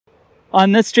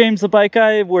On this James the Bike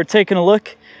Guy, we're taking a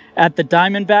look at the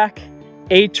Diamondback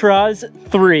Atroz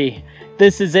 3.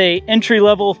 This is a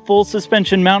entry-level full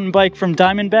suspension mountain bike from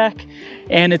Diamondback,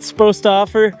 and it's supposed to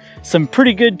offer some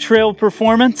pretty good trail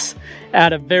performance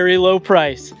at a very low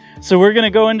price. So we're gonna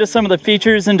go into some of the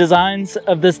features and designs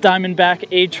of this Diamondback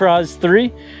Atroz 3,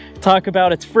 talk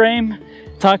about its frame,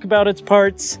 talk about its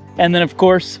parts, and then of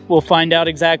course, we'll find out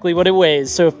exactly what it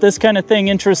weighs. So if this kind of thing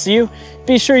interests you,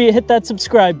 be sure you hit that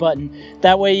subscribe button.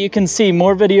 That way you can see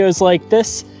more videos like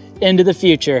this into the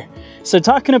future. So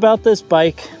talking about this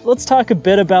bike, let's talk a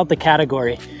bit about the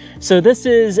category. So this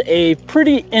is a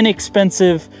pretty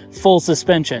inexpensive full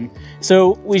suspension.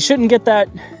 So we shouldn't get that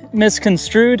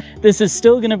misconstrued. This is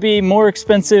still gonna be more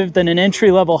expensive than an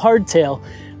entry-level hardtail,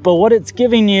 but what it's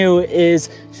giving you is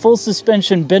full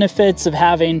suspension benefits of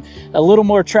having a little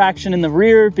more traction in the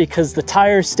rear because the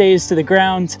tire stays to the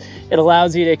ground. It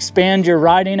allows you to expand your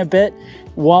riding a bit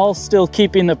while still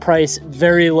keeping the price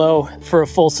very low for a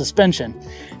full suspension.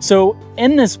 So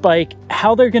in this bike,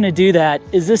 how they're gonna do that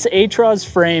is this Atroz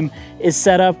frame is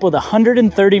set up with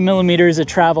 130 millimeters of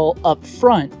travel up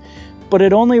front, but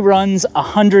it only runs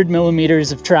 100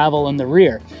 millimeters of travel in the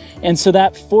rear. And so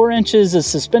that 4 inches of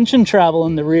suspension travel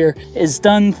in the rear is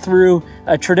done through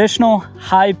a traditional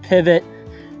high pivot,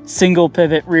 single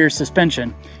pivot rear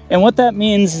suspension. And what that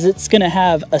means is it's gonna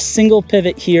have a single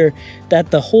pivot here that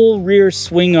the whole rear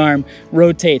swing arm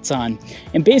rotates on.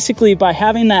 And basically by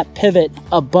having that pivot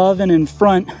above and in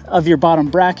front of your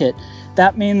bottom bracket,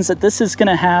 that means that this is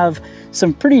gonna have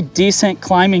some pretty decent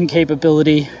climbing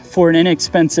capability for an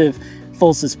inexpensive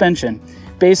full suspension.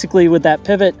 Basically with that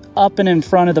pivot up and in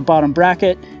front of the bottom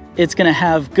bracket, it's gonna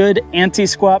have good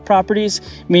anti-squat properties,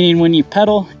 meaning when you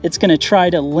pedal, it's gonna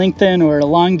try to lengthen or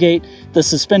elongate the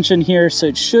suspension here, so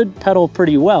it should pedal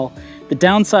pretty well. The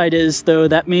downside is, though,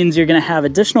 that means you're gonna have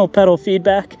additional pedal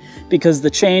feedback because the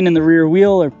chain and the rear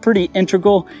wheel are pretty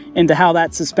integral into how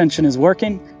that suspension is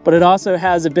working, but it also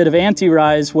has a bit of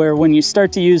anti-rise where when you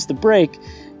start to use the brake,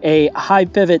 a high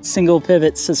pivot, single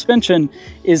pivot suspension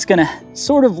is gonna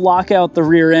sort of lock out the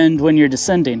rear end when you're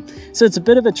descending. So it's a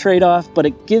bit of a trade-off, but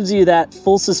it gives you that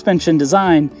full suspension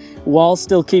design while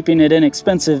still keeping it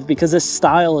inexpensive because this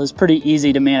style is pretty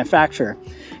easy to manufacture.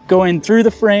 Going through the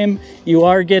frame, you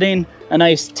are getting a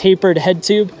nice tapered head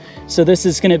tube. So this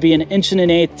is gonna be an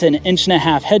 1.1 to 1.5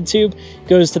 inch head tube,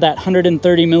 goes to that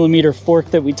 130 millimeter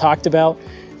fork that we talked about.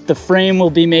 The frame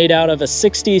will be made out of a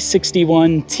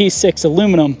 6061 T6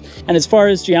 aluminum. And as far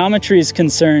as geometry is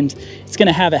concerned, it's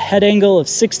gonna have a head angle of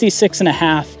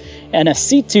 66.5 and a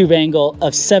seat tube angle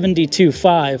of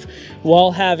 72.5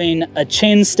 while having a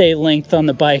chainstay length on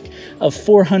the bike of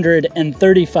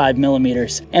 435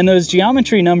 millimeters. And those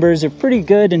geometry numbers are pretty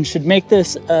good and should make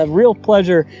this a real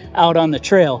pleasure out on the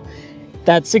trail.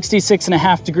 That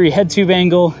 66.5 degree head tube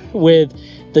angle with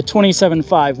the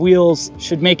 27.5 wheels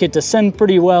should make it descend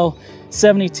pretty well.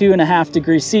 72.5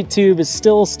 degree seat tube is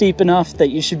still steep enough that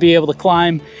you should be able to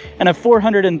climb, and a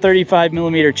 435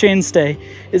 millimeter chainstay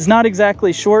is not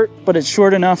exactly short, but it's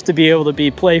short enough to be able to be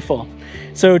playful.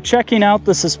 So checking out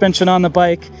the suspension on the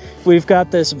bike, we've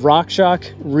got this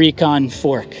RockShox Recon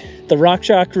fork. The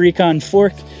RockShox Recon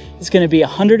fork is going to be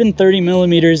 130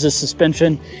 millimeters of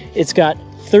suspension. It's got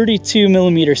 32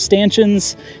 millimeter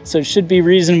stanchions, so it should be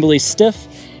reasonably stiff,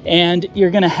 and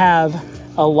you're gonna have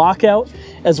a lockout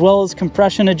as well as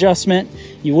compression adjustment.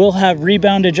 You will have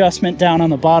rebound adjustment down on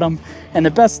the bottom, and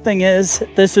the best thing is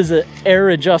this is an air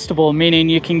adjustable, meaning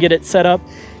you can get it set up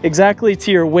exactly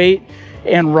to your weight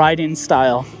and riding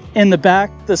style. In the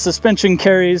back, the suspension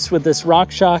carries with this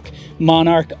RockShox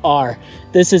Monarch R.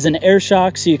 This is an air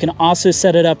shock, so you can also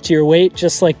set it up to your weight,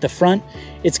 just like the front.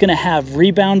 It's gonna have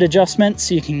rebound adjustment,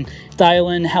 so you can dial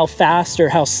in how fast or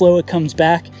how slow it comes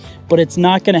back, but it's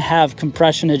not gonna have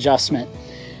compression adjustment.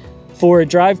 For a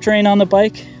drivetrain on the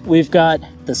bike, we've got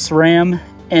the SRAM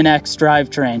NX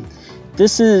drivetrain.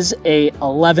 This is a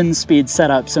 11-speed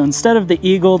setup, so instead of the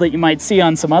Eagle that you might see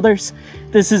on some others,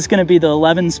 this is gonna be the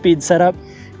 11-speed setup,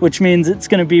 which means it's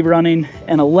gonna be running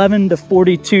an 11 to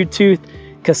 42 tooth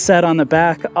cassette on the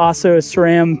back, also a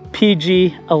SRAM PG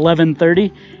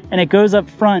 1130, and it goes up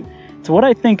front to what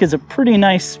I think is a pretty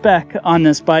nice spec on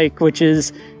this bike, which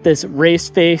is this race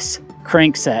face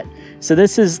crankset. So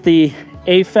this is the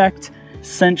Affect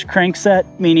cinch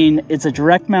crankset, meaning it's a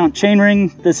direct mount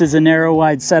chainring. This is a narrow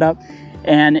wide setup,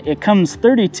 and it comes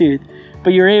 30 tooth,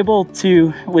 but you're able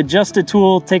to, with just a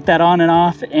tool, take that on and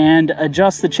off and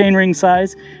adjust the chainring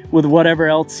size with whatever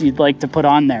else you'd like to put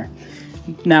on there.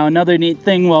 Now, another neat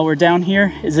thing while we're down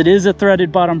here is it is a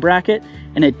threaded bottom bracket,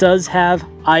 and it does have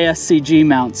ISCG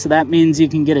mounts. So that means you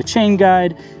can get a chain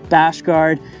guide, bash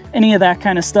guard, any of that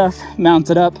kind of stuff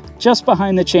mounted up just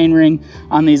behind the chainring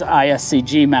on these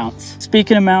ISCG mounts.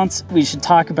 Speaking of mounts, we should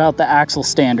talk about the axle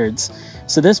standards.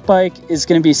 So this bike is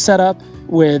going to be set up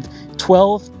with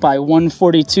 12 by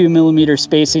 142 millimeter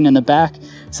spacing in the back.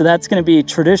 So that's going to be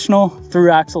traditional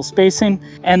through axle spacing.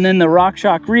 And then the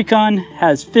RockShox Recon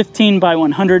has 15 by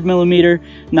 100 millimeter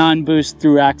non-boost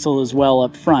through axle as well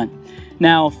up front.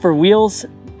 Now for wheels,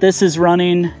 this is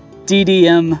running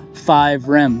DDM 5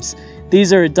 rims.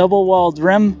 These are a double walled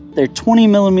rim. They're 20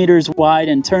 millimeters wide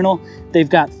internal. They've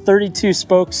got 32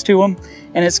 spokes to them,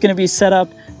 and it's going to be set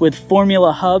up with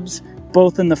Formula hubs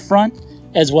both in the front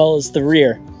as well as the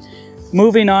rear.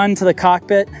 Moving on to the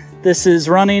cockpit, this is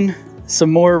running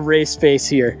some more race face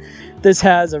here. This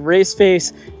has a race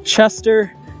face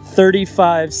Chester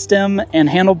 35 stem and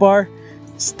handlebar.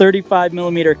 It's 35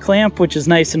 millimeter clamp, which is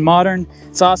nice and modern.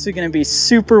 It's also going to be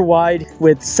super wide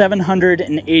with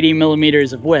 780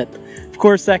 millimeters of width. Of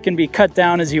course, that can be cut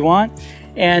down as you want.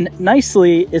 And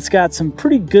nicely, it's got some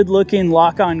pretty good looking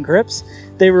lock-on grips.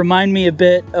 They remind me a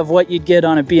bit of what you'd get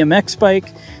on a BMX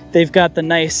bike. They've got the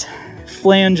nice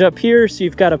flange up here, so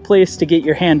you've got a place to get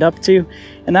your hand up to.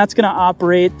 And that's going to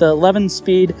operate the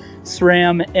 11-speed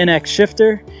SRAM NX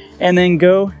shifter, and then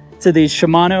go to these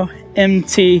Shimano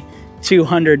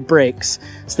MT200 brakes.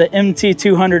 So the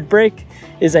MT200 brake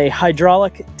is a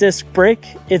hydraulic disc brake.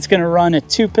 It's going to run a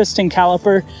 2-piston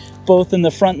caliper both in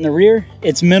the front and the rear.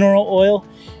 It's mineral oil,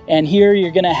 and here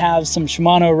you're going to have some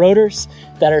Shimano rotors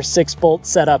that are 6-bolt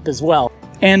set up as well.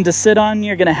 And to sit on,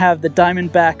 you're going to have the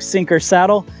Diamondback sinker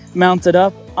saddle mounted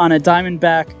up on a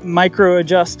Diamondback micro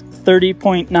adjust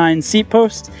 30.9 seat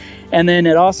post, and then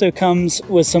it also comes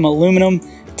with some aluminum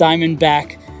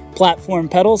Diamondback platform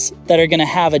pedals that are going to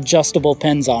have adjustable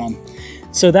pins on them.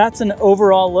 So that's an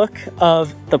overall look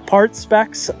of the part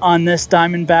specs on this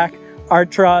Diamondback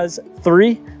Atroz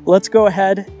 3. Let's go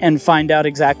ahead and find out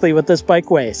exactly what this bike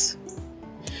weighs.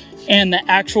 And the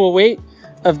actual weight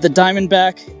of the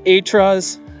Diamondback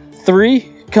Atroz 3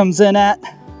 comes in at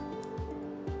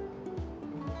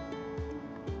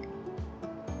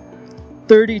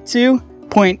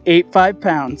 32.85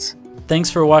 pounds. Thanks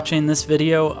for watching this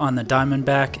video on the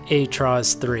Diamondback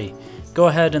Atroz 3. Go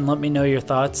ahead and let me know your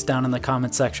thoughts down in the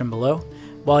comment section below.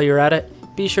 While you're at it,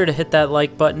 be sure to hit that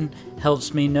like button,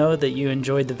 helps me know that you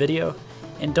enjoyed the video.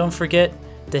 And don't forget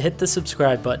to hit the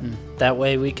subscribe button, that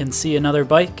way we can see another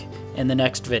bike in the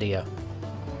next video.